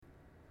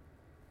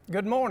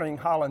Good morning,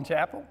 Holland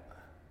Chapel.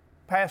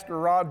 Pastor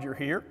Roger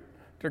here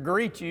to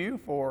greet you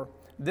for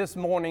this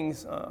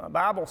morning's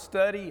Bible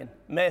study and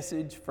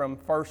message from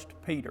 1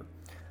 Peter.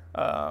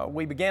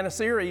 We began a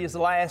series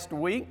last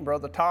week.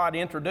 Brother Todd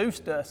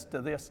introduced us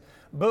to this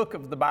book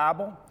of the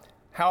Bible,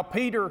 how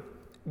Peter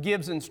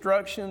gives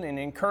instruction and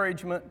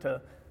encouragement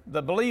to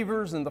the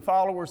believers and the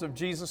followers of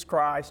Jesus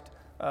Christ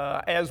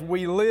as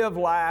we live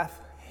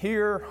life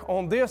here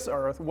on this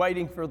earth,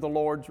 waiting for the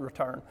Lord's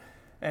return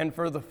and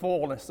for the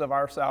fullness of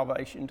our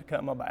salvation to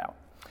come about.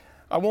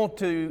 I want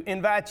to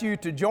invite you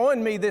to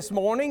join me this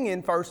morning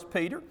in 1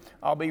 Peter.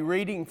 I'll be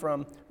reading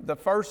from the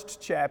first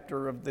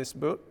chapter of this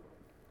book.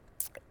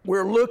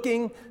 We're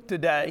looking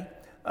today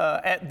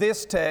at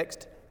this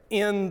text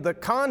in the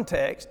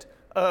context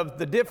of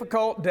the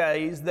difficult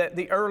days that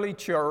the early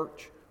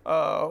church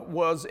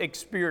was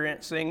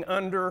experiencing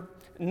under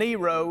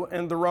Nero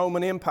and the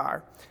Roman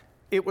Empire.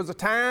 It was a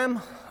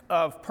time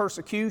of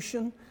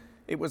persecution.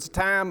 It was a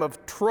time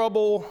of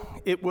trouble.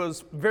 It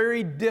was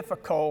very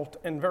difficult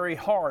and very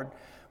hard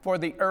for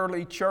the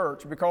early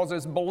church because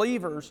as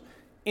believers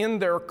in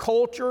their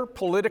culture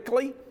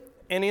politically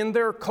and in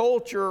their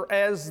culture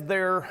as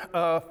their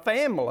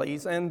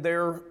families and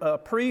their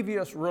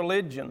previous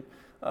religion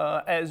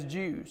as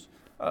Jews,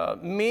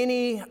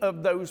 many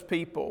of those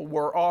people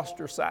were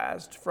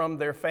ostracized from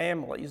their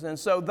families, and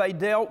so they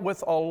dealt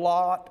with a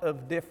lot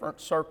of different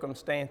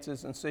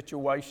circumstances and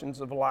situations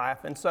of life.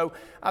 And so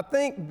I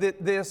think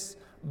that this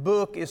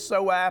book is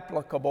so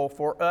applicable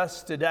for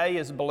us today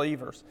as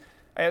believers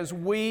as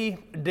we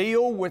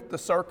deal with the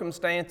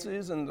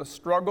circumstances and the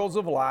struggles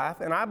of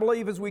life. And I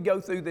believe as we go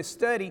through this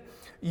study,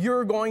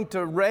 you're going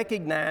to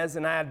recognize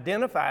and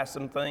identify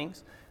some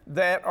things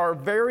that are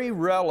very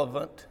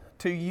relevant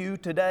to you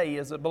today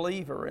as a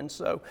believer. And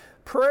so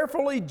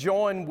prayerfully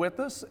join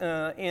with us,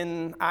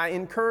 and I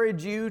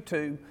encourage you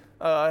to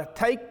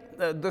take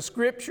the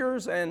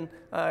scriptures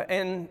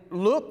and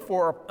look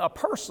for a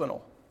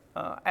personal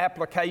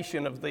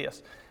application of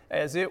this,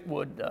 as it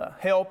would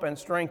help and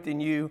strengthen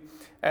you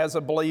as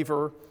a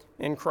believer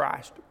in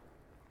Christ.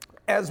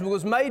 As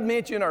was made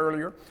mention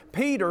earlier,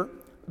 Peter,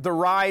 the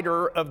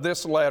writer of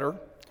this letter,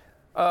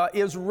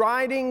 is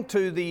writing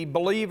to the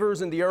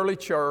believers in the early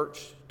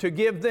church to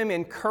give them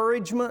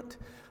encouragement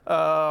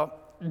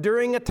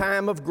during a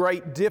time of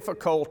great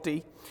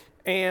difficulty.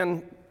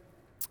 And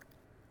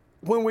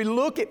when we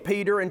look at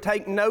Peter and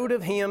take note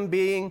of him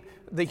being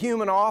the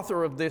human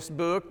author of this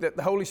book that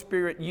the Holy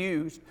Spirit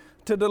used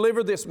to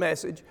deliver this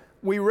message,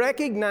 we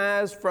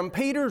recognize from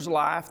Peter's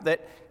life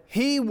that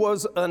he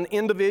was an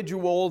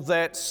individual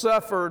that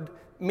suffered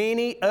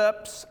many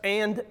ups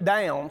and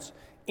downs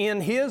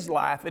in his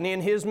life and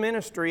in his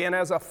ministry. And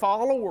as a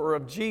follower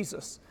of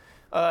Jesus,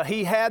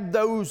 he had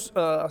those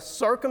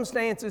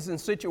circumstances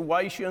and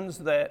situations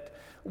that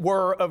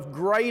were of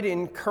great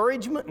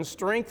encouragement and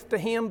strength to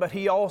him, but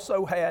he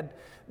also had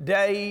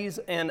days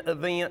and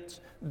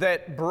events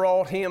that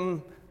brought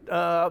him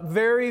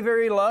very,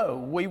 very low.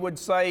 We would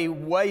say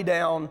way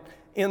down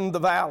in the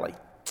valley.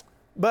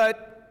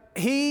 But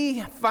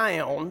he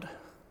found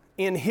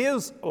in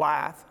his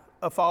life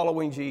of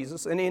following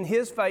Jesus and in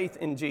his faith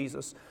in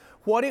Jesus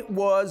what it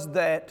was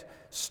that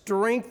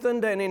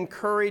strengthened and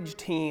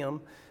encouraged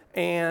him.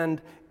 And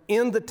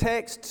in the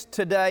text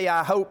today,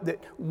 I hope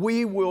that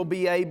we will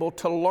be able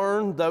to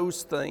learn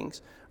those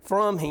things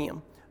from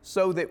him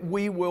so that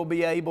we will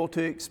be able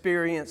to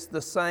experience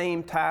the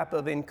same type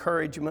of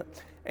encouragement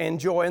and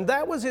joy. And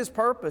that was his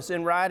purpose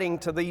in writing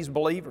to these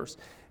believers.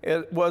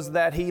 It was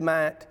that he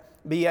might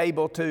be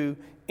able to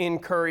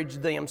encourage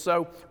them.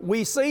 So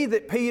we see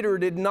that Peter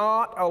did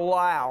not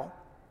allow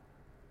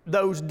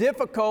those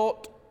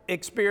difficult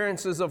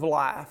experiences of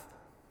life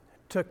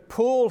to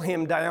pull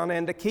him down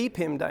and to keep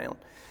him down.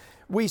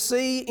 We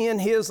see in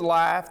his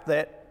life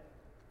that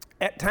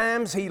at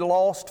times he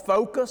lost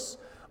focus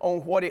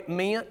on what it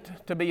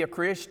meant to be a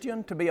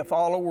Christian, to be a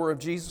follower of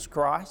Jesus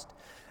Christ.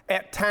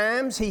 At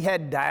times he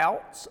had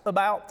doubts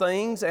about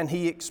things and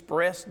he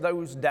expressed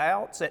those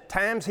doubts. At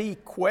times he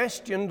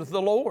questioned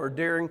the Lord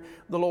during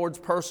the Lord's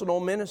personal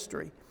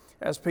ministry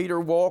as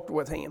Peter walked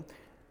with him.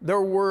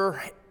 There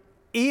were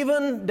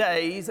even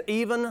days,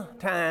 even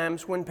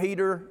times when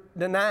Peter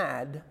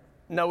denied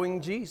knowing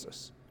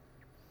Jesus.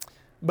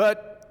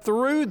 But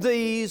through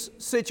these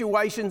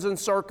situations and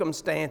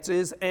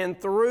circumstances and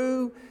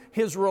through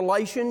his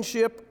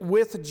relationship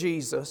with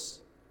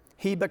Jesus,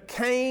 he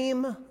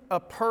became a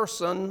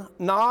person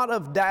not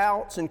of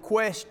doubts and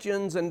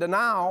questions and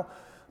denial,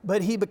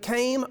 but he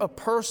became a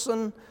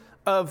person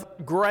of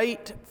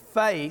great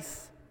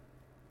faith.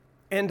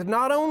 And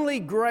not only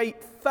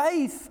great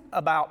faith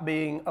about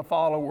being a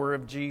follower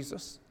of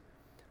Jesus,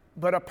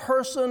 but a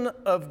person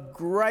of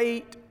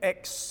great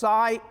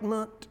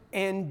excitement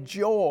and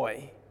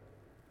joy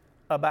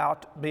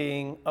about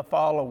being a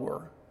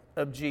follower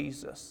of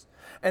Jesus.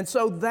 And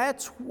so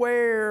that's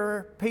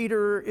where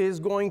Peter is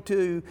going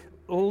to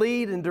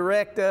lead and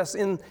direct us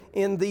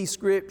in these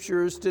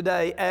scriptures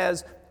today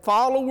as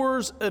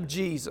followers of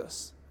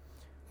Jesus.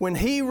 When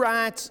he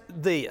writes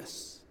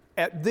this,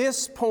 at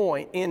this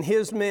point in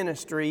his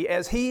ministry,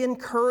 as he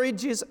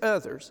encourages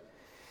others,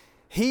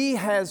 he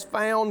has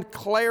found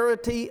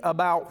clarity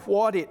about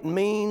what it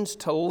means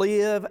to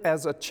live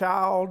as a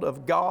child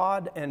of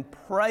God and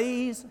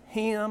praise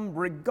Him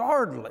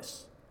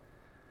regardless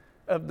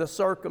of the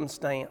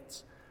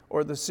circumstance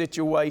or the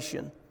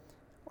situation,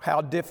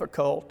 how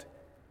difficult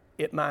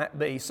it might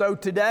be. So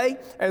today,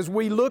 as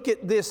we look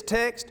at this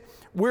text,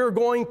 we're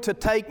going to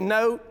take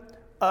note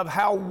of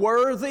how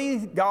worthy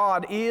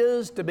God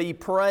is to be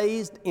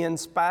praised in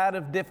spite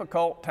of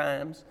difficult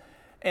times.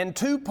 And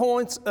 2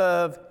 points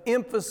of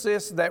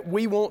emphasis that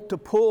we want to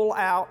pull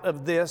out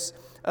of this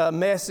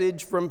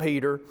message from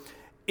Peter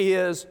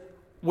is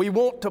we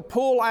want to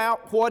pull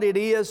out what it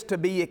is to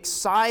be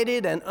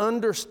excited and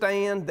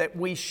understand that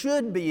we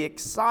should be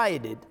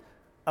excited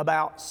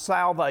about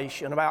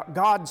salvation, about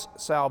God's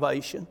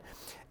salvation.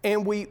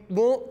 And we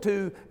want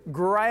to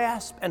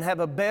grasp and have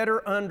a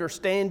better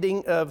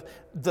understanding of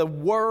the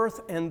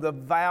worth and the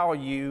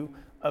value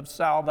of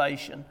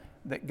salvation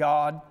that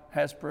God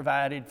has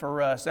provided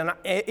for us. And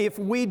if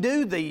we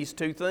do these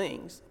 2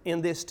 things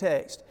in this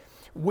text,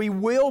 we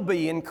will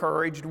be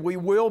encouraged, we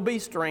will be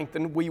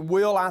strengthened, we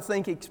will, I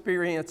think,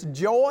 experience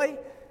joy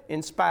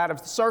in spite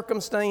of the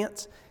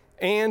circumstance,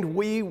 and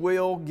we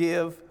will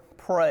give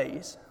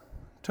praise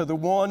to the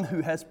one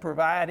who has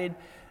provided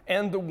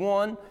and the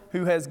one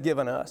who has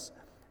given us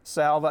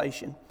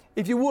salvation.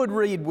 If you would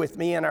read with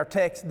me in our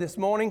text this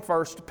morning,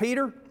 1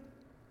 Peter,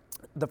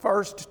 the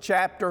 1st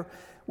chapter.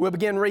 We'll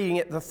begin reading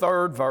at the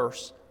 3rd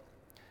verse.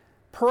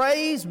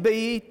 Praise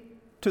be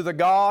to the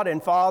God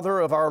and Father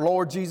of our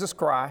Lord Jesus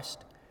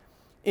Christ.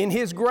 In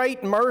His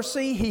great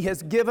mercy, He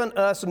has given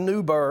us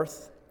new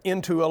birth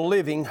into a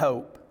living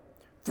hope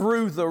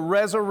through the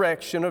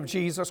resurrection of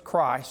Jesus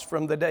Christ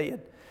from the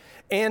dead,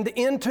 and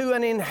into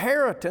an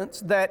inheritance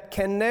that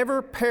can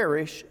never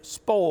perish,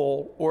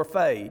 spoil, or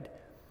fade,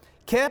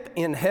 kept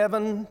in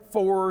heaven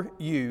for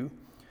you,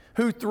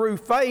 who through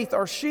faith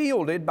are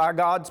shielded by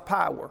God's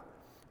power,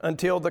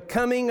 until the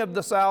coming of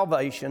the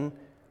salvation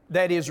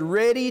that is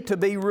ready to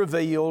be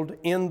revealed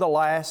in the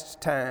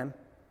last time.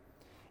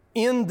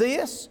 In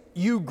this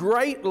you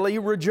greatly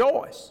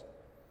rejoice,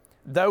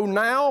 though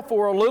now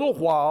for a little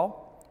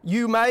while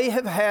you may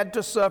have had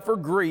to suffer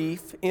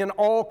grief in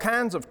all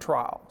kinds of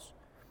trials.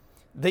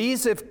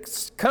 These have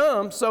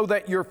come so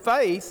that your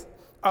faith,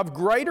 of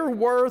greater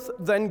worth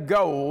than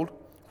gold,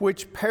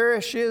 which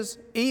perishes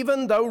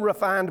even though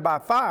refined by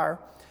fire,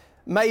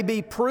 may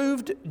be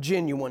proved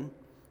genuine,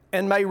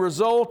 and may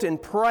result in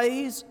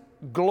praise,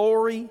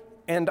 glory,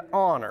 and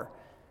honor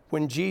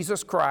when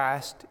Jesus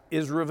Christ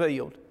is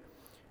revealed.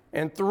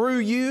 And through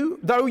you,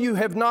 though you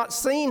have not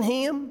seen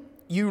Him,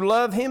 you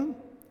love Him,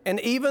 and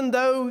even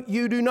though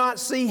you do not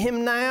see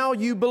Him now,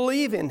 you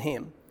believe in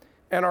Him,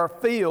 and are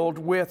filled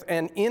with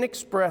an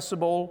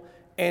inexpressible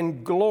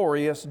and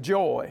glorious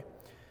joy.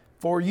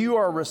 For you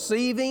are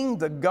receiving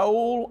the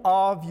goal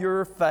of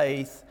your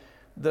faith,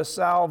 the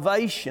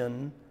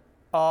salvation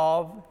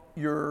of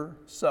your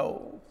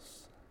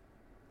souls.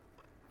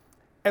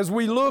 As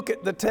we look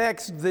at the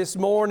text this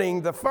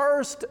morning, the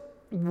first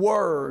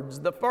words,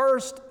 the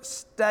first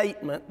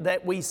statement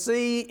that we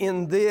see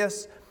in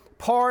this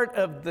part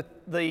of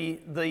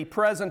the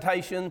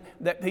presentation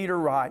that Peter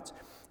writes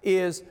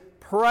is,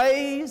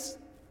 praise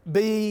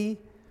be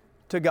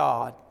to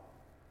God.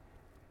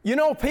 You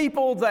know,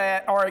 people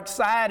that are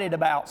excited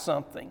about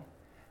something,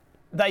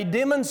 they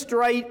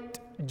demonstrate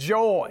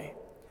joy.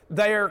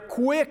 They're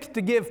quick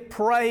to give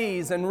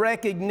praise and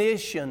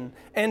recognition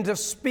and to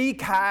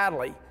speak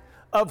highly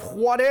of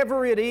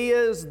whatever it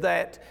is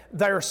that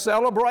they're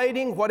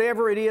celebrating,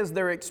 whatever it is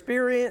they're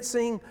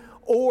experiencing,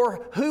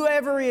 or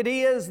whoever it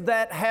is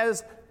that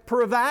has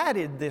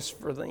provided this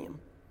for them.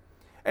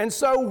 And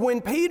so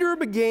when Peter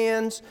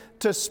begins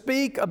to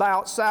speak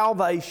about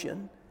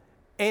salvation,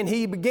 and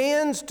he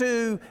begins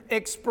to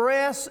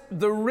express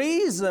the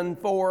reason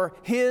for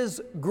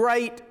his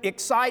great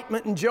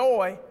excitement and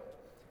joy,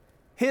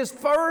 his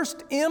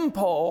first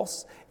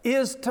impulse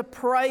is to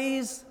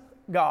praise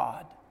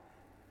God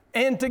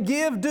and to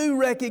give due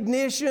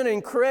recognition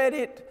and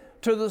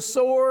credit to the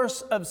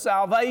source of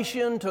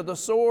salvation, to the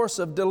source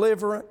of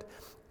deliverance,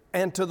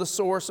 and to the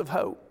source of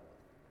hope.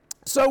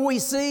 So we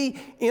see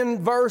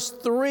in verse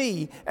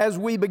 3 as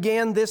we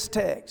begin this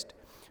text,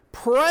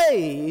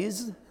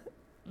 praise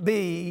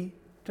be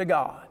to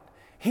God.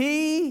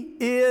 He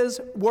is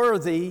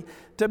worthy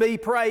to be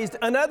praised.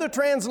 Another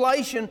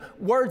translation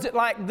words it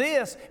like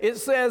this. It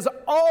says,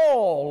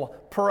 all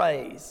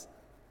praise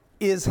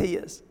is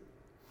His.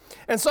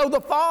 And so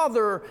the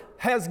Father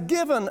has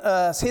given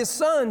us His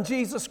Son,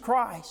 Jesus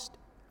Christ.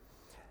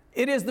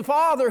 It is the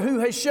Father who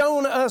has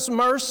shown us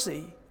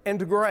mercy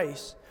and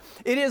grace.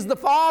 It is the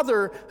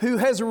Father who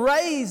has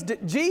raised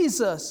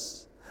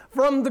Jesus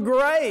from the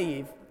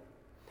grave.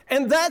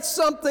 And that's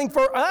something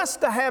for us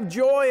to have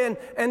joy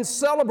and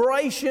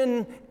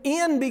celebration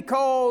in,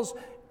 because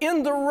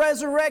in the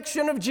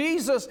resurrection of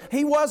Jesus,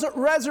 He wasn't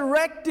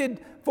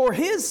resurrected for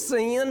His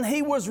sin,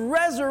 He was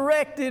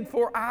resurrected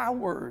for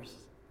ours.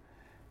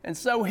 And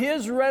so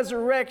His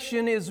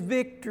resurrection is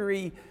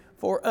victory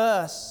for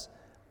us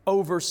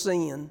over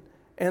sin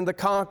and the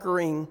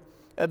conquering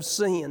of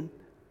sin.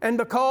 And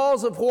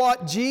because of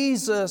what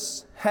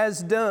Jesus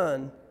has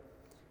done,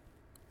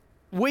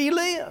 we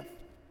live.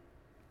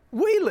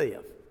 We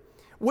live.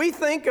 We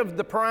think of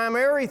the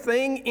primary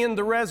thing in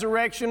the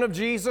resurrection of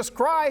Jesus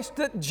Christ,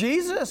 that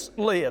Jesus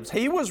lives.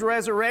 He was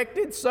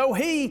resurrected, so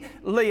He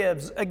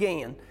lives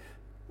again.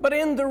 But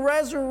in the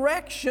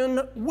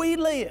resurrection, we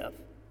live.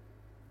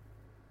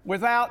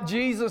 Without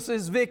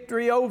Jesus'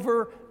 victory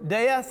over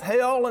death,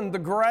 hell, and the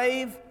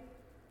grave,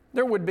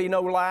 there would be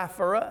no life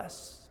for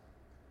us.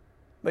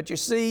 But you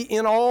see,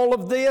 in all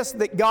of this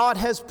that God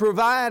has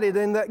provided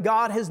and that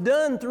God has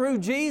done through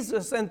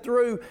Jesus and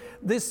through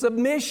the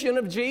submission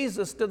of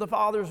Jesus to the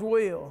Father's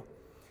will,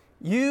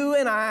 you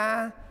and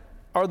I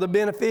are the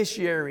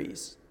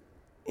beneficiaries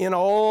in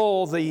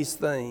all these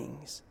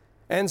things.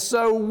 And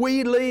so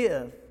we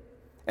live.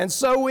 And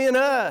so in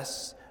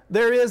us,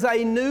 there is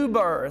a new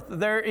birth.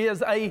 There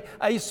is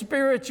a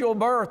spiritual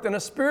birth and a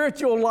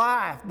spiritual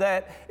life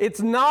that it's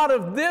not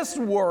of this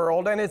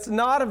world and it's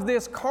not of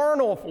this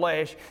carnal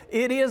flesh.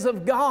 It is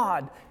of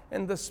God.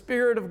 And the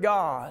Spirit of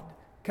God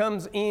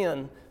comes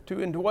in to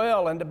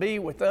indwell and to be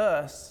with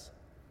us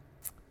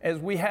as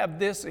we have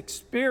this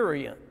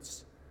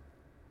experience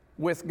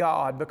with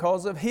God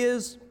because of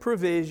His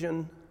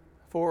provision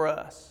for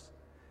us.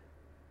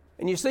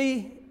 And you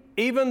see,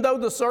 even though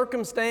the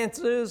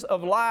circumstances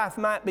of life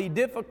might be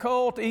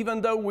difficult,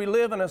 even though we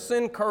live in a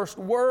sin-cursed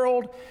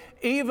world,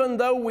 even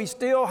though we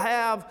still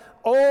have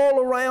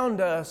all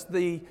around us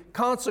the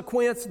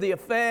consequence, the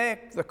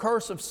effect, the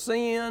curse of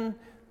sin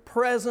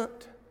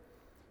present,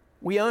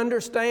 we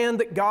understand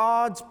that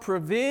God's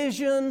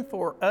provision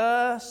for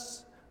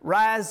us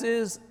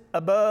rises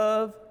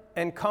above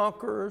and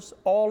conquers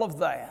all of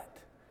that.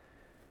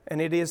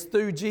 And it is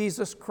through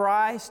Jesus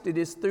Christ, it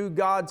is through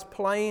God's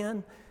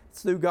plan,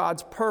 it's through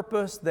God's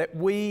purpose that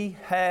we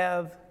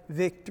have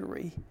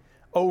victory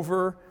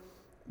over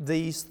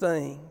these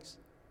things.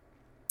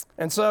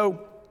 And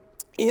so,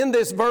 in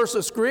this verse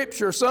of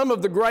Scripture, some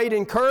of the great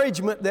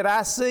encouragement that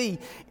I see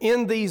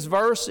in these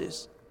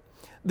verses,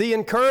 the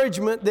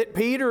encouragement that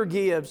Peter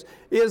gives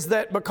is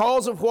that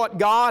because of what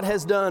God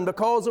has done,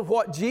 because of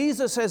what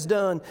Jesus has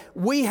done,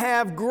 we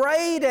have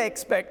great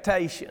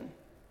expectation.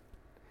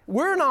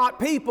 We're not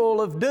people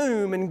of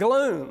doom and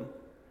gloom.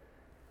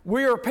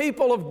 We are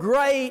people of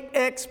great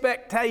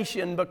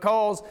expectation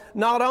because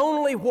not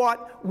only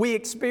what we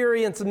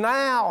experience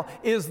now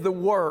is the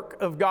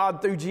work of God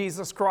through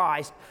Jesus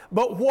Christ,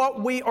 but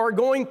what we are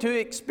going to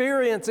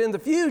experience in the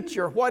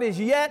future, what is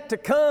yet to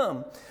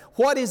come,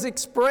 what is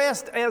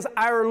expressed as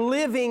our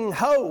living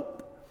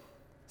hope,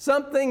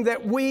 something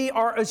that we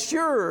are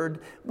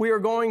assured we are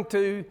going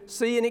to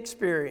see and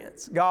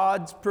experience,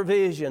 God's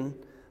provision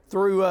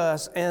through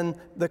us and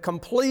the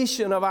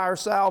completion of our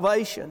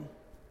salvation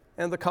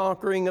and the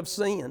conquering of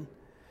sin.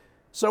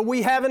 So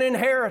we have an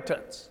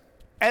inheritance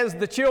as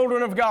the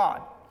children of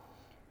God.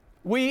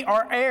 We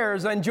are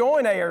heirs and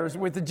joint heirs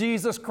with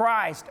Jesus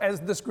Christ, as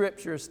the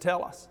Scriptures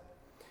tell us.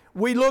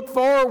 We look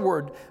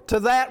forward to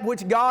that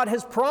which God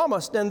has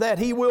promised and that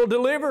He will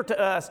deliver to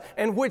us,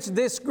 and which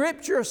this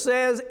Scripture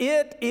says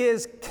it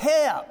is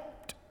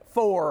kept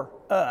for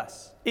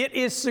us. It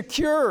is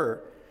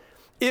secure.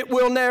 It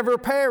will never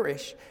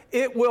perish.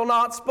 It will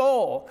not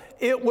spoil.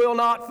 It will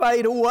not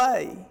fade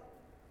away.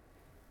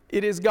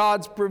 It is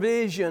God's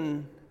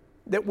provision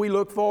that we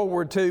look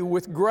forward to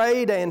with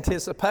great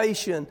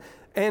anticipation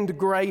and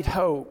great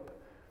hope.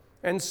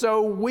 And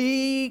so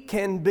we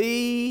can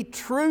be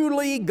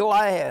truly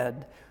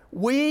glad.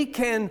 We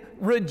can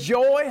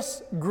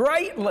rejoice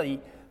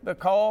greatly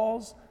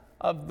because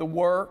of the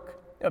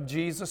work of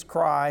Jesus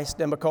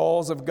Christ and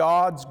because of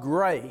God's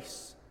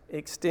grace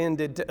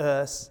extended to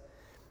us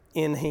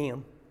in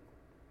Him.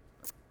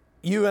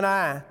 You and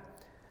I,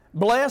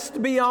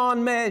 blessed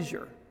beyond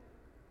measure,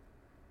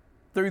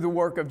 through the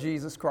work of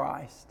Jesus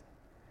Christ.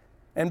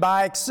 And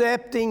by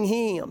accepting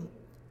Him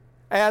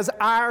as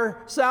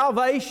our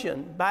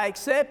salvation, by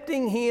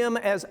accepting Him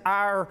as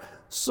our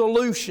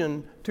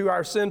solution to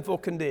our sinful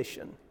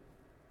condition,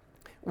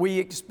 we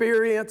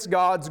experience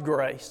God's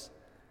grace.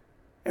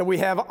 And we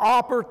have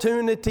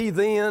opportunity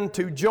then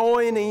to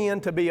join in,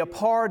 to be a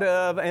part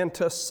of, and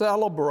to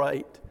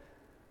celebrate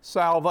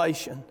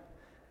salvation.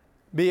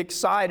 Be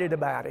excited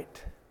about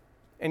it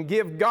and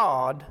give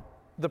God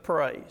the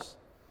praise.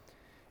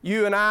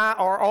 You and I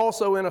are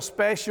also in a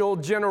special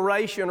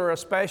generation or a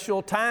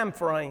special time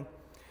frame.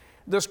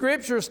 The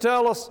Scriptures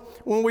tell us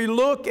when we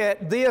look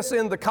at this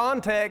in the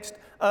context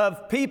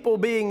of people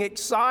being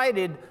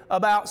excited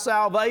about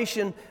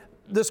salvation,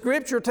 the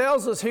Scripture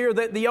tells us here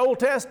that the Old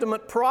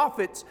Testament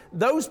prophets,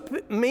 those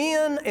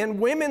men and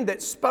women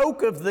that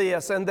spoke of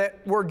this and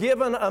that were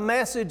given a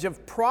message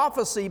of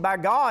prophecy by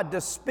God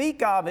to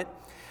speak of it,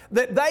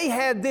 that they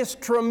had this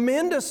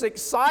tremendous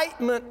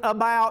excitement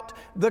about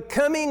the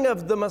coming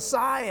of the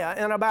Messiah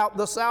and about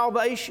the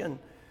salvation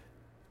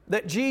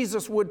that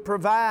Jesus would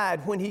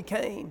provide when He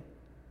came.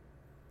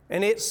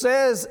 And it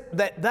says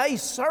that they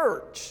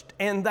searched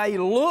and they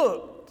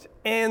looked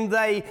and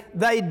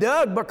they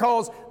dug,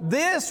 because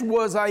this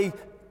was a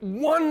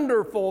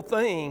wonderful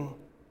thing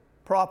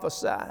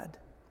prophesied.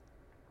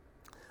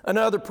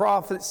 Another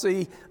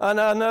prophecy,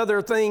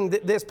 another thing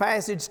that this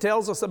passage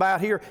tells us about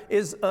here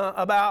is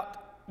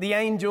about the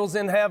angels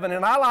in heaven.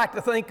 And I like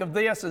to think of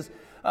this as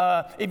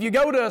if you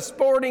go to a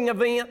sporting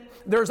event,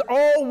 there's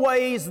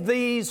always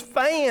these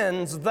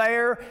fans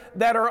there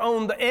that are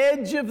on the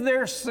edge of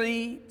their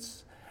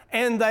seats,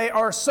 and they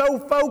are so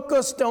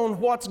focused on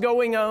what's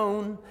going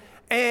on.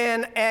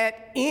 And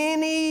at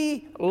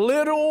any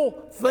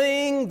little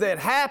thing that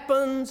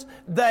happens,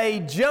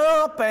 they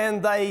jump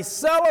and they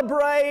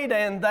celebrate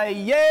and they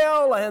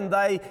yell and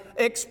they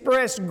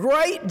express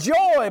great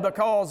joy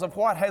because of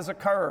what has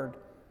occurred.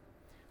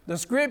 The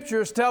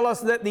Scriptures tell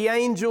us that the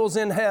angels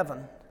in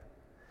heaven,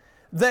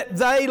 that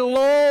they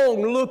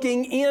long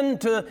looking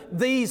into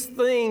these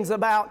things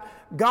about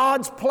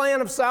God's plan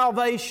of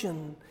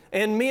salvation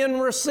and men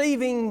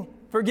receiving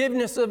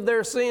forgiveness of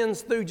their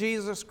sins through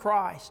Jesus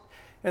Christ.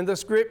 And the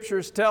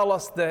Scriptures tell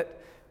us that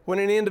when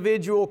an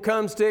individual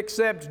comes to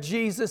accept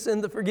Jesus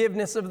in the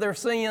forgiveness of their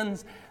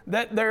sins,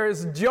 that there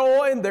is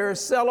joy and there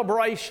is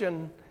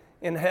celebration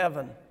in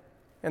heaven.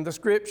 And the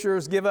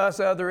Scriptures give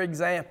us other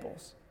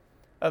examples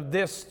of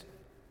this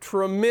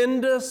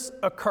tremendous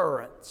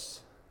occurrence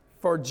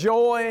for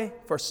joy,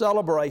 for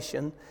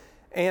celebration,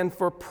 and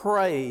for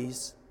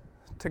praise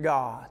to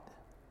God.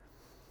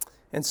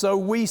 And so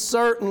we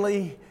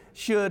certainly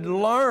should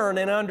learn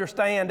and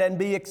understand and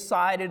be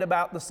excited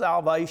about the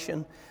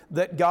salvation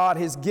that God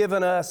has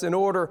given us, in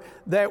order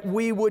that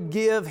we would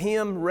give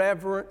Him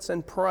reverence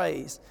and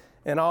praise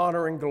and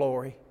honor and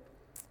glory.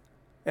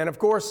 And of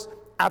course,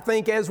 I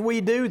think as we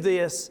do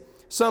this,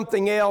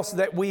 something else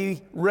that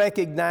we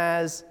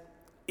recognize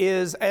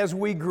is, as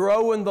we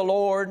grow in the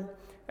Lord,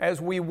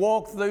 as we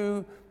walk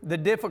through the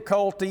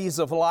difficulties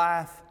of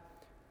life,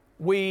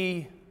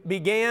 we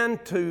began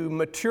to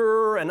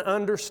mature and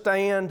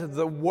understand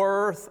the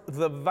worth,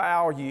 the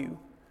value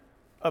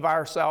of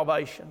our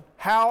salvation.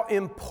 How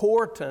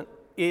important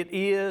it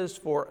is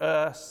for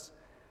us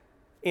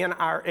in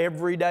our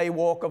everyday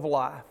walk of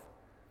life,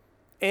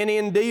 and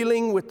in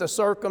dealing with the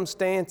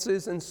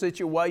circumstances and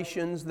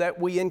situations that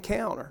we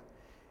encounter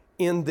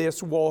in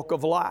this walk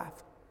of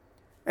life.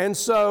 And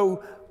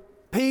so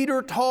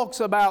Peter talks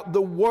about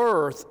the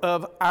worth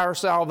of our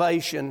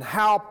salvation,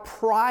 how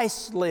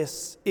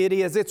priceless it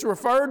is. It's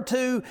referred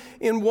to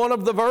in one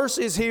of the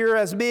verses here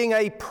as being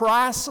a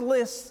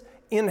priceless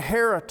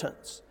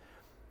inheritance.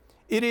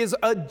 It is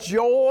a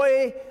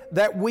joy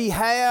that we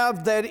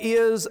have that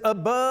is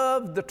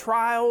above the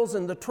trials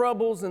and the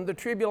troubles and the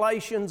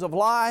tribulations of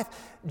life.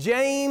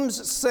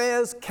 James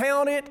says,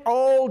 "Count it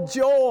all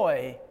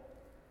joy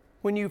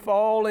when you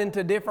fall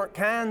into different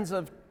kinds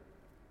of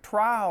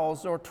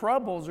trials or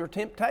troubles or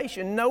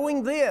temptation,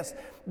 knowing this,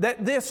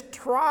 that this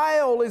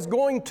trial is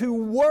going to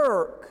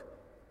work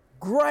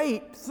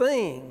great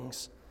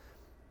things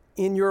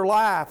in your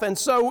life." And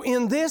so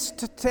in this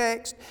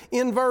text,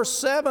 in verse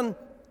 7,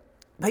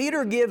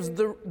 Peter gives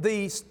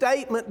the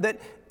statement that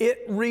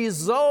it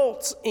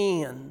results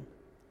in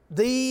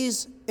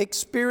these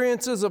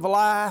experiences of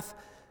life,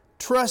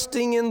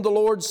 trusting in the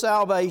Lord's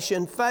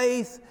salvation,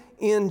 faith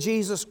in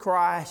Jesus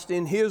Christ,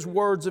 in His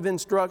words of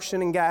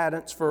instruction and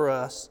guidance for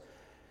us,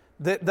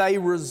 that they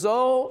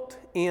result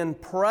in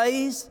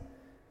praise,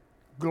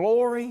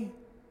 glory,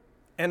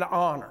 and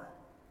honor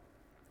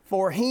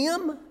for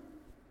Him,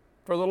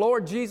 for the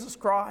Lord Jesus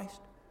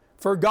Christ,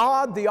 for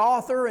God, the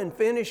author and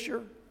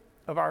finisher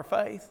of our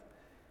faith,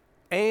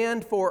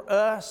 and for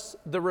us,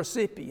 the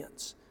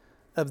recipients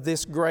of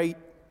this great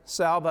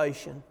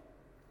salvation.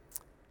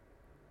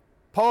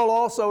 Paul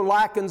also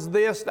likens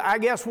this to, I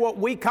guess, what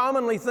we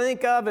commonly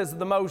think of as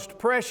the most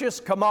precious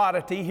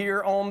commodity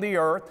here on the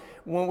earth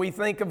when we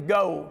think of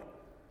gold.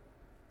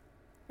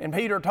 And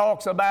Peter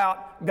talks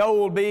about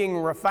gold being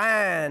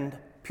refined,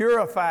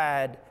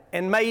 purified,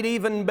 and made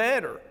even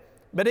better.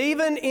 But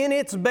even in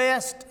its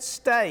best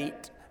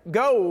state,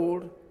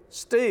 gold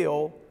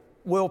still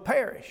will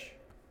perish.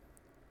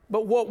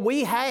 But what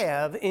we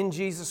have in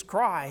Jesus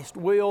Christ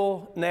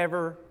will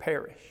never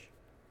perish.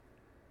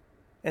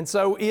 And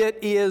so it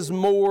is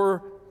more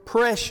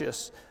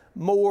precious,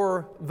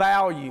 more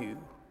value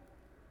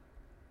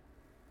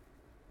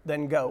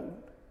than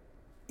gold.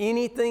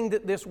 Anything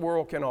that this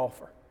world can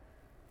offer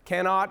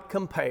cannot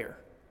compare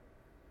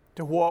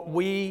to what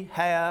we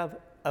have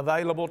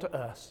available to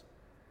us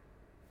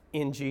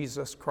in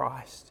Jesus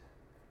Christ.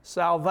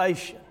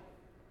 Salvation,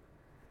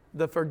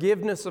 the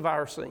forgiveness of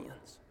our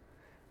sins,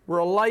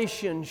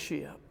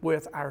 relationship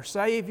with our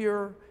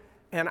Savior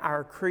and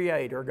our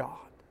Creator God.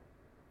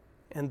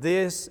 And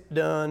this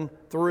done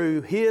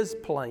through His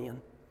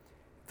plan,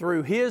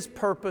 through His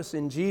purpose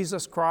in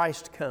Jesus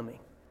Christ coming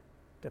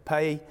to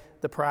pay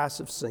the price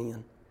of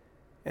sin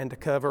and to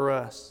cover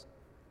us.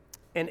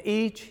 And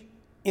each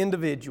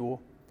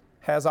individual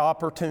has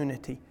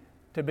opportunity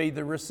to be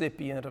the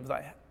recipient of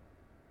that.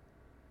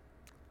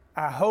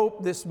 I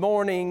hope this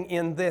morning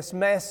in this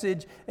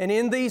message and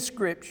in these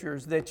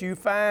scriptures that you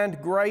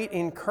find great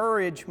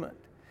encouragement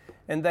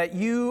and that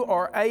you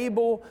are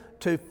able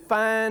to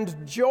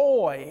find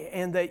joy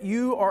and that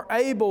you are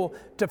able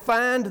to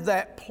find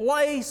that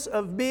place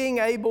of being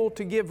able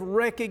to give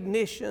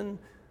recognition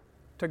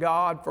to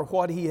God for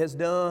what He has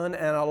done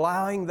and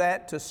allowing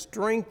that to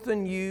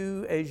strengthen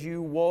you as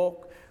you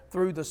walk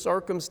through the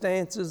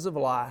circumstances of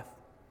life.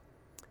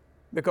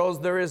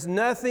 Because there is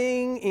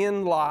nothing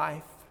in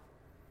life,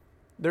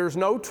 there's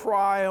no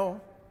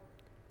trial,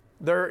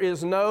 there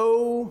is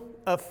no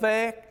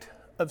effect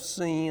of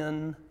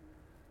sin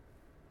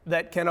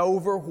that can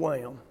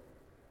overwhelm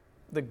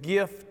the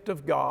gift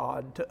of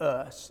God to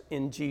us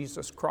in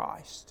Jesus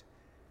Christ,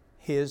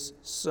 His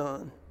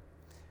Son.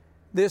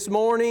 This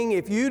morning,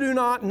 if you do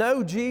not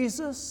know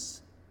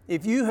Jesus,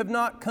 if you have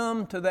not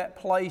come to that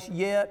place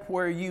yet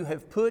where you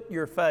have put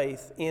your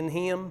faith in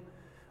Him,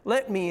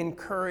 let me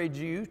encourage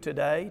you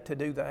today to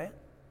do that.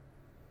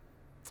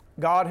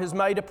 God has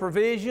made a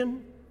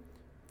provision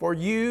for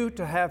you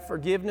to have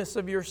forgiveness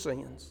of your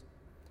sins.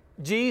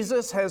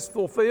 Jesus has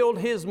fulfilled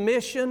His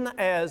mission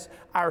as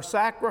our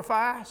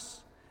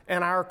sacrifice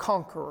and our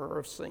conqueror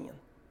of sin.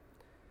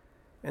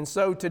 And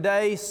so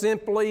today,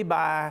 simply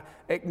by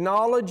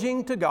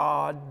acknowledging to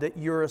God that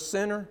you're a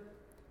sinner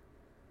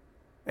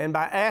and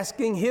by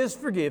asking His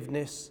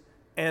forgiveness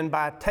and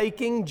by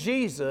taking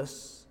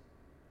Jesus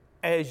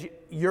as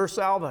your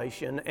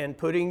salvation and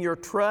putting your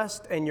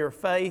trust and your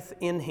faith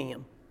in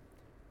Him,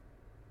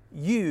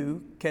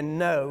 you can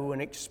know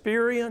and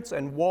experience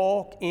and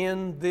walk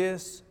in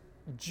this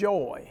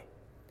joy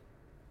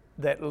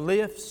that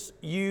lifts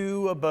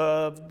you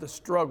above the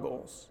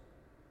struggles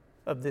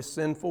of this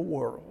sinful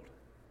world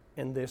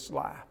in this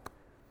life.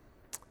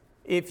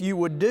 If you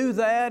would do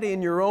that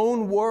in your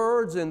own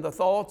words and the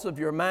thoughts of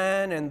your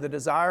mind and the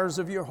desires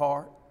of your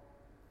heart,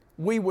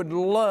 we would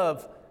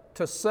love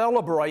to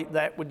celebrate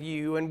that with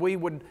you, and we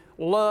would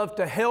love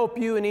to help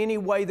you in any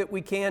way that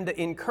we can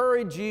to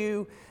encourage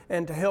you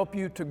and to help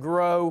you to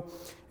grow.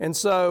 And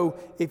so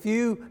if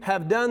you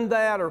have done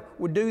that or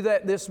would do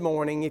that this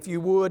morning, if you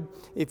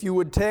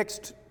would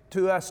text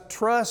to us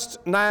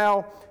Trust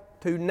Now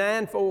to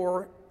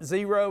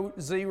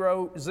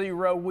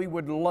 94000, we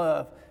would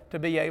love to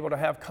be able to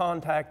have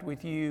contact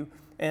with you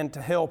and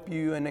to help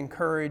you and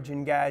encourage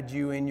and guide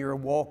you in your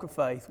walk of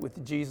faith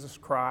with Jesus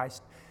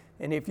Christ.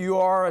 And if you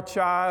are a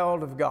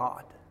child of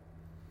God,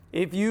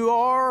 if you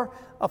are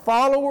a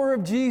follower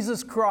of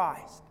Jesus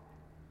Christ,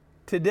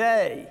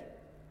 today,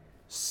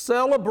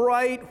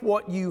 celebrate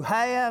what you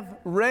have,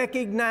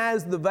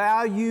 recognize the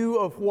value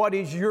of what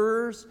is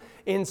yours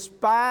in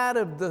spite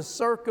of the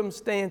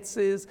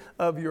circumstances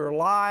of your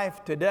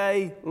life.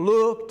 Today,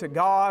 look to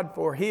God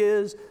for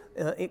His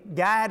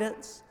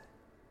guidance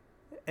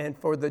and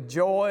for the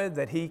joy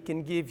that He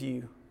can give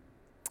you.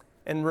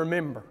 And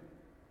remember,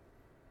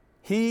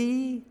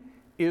 He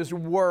is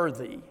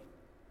worthy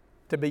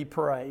to be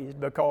praised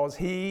because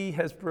He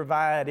has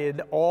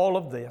provided all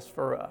of this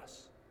for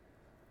us.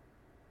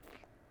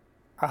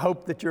 I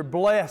hope that you're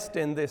blessed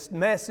in this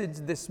message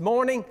this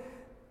morning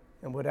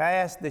and would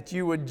ask that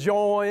you would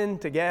join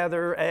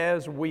together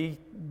as we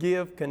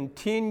give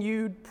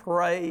continued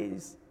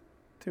praise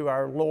to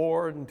our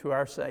Lord and to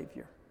our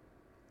Savior.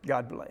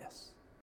 God bless.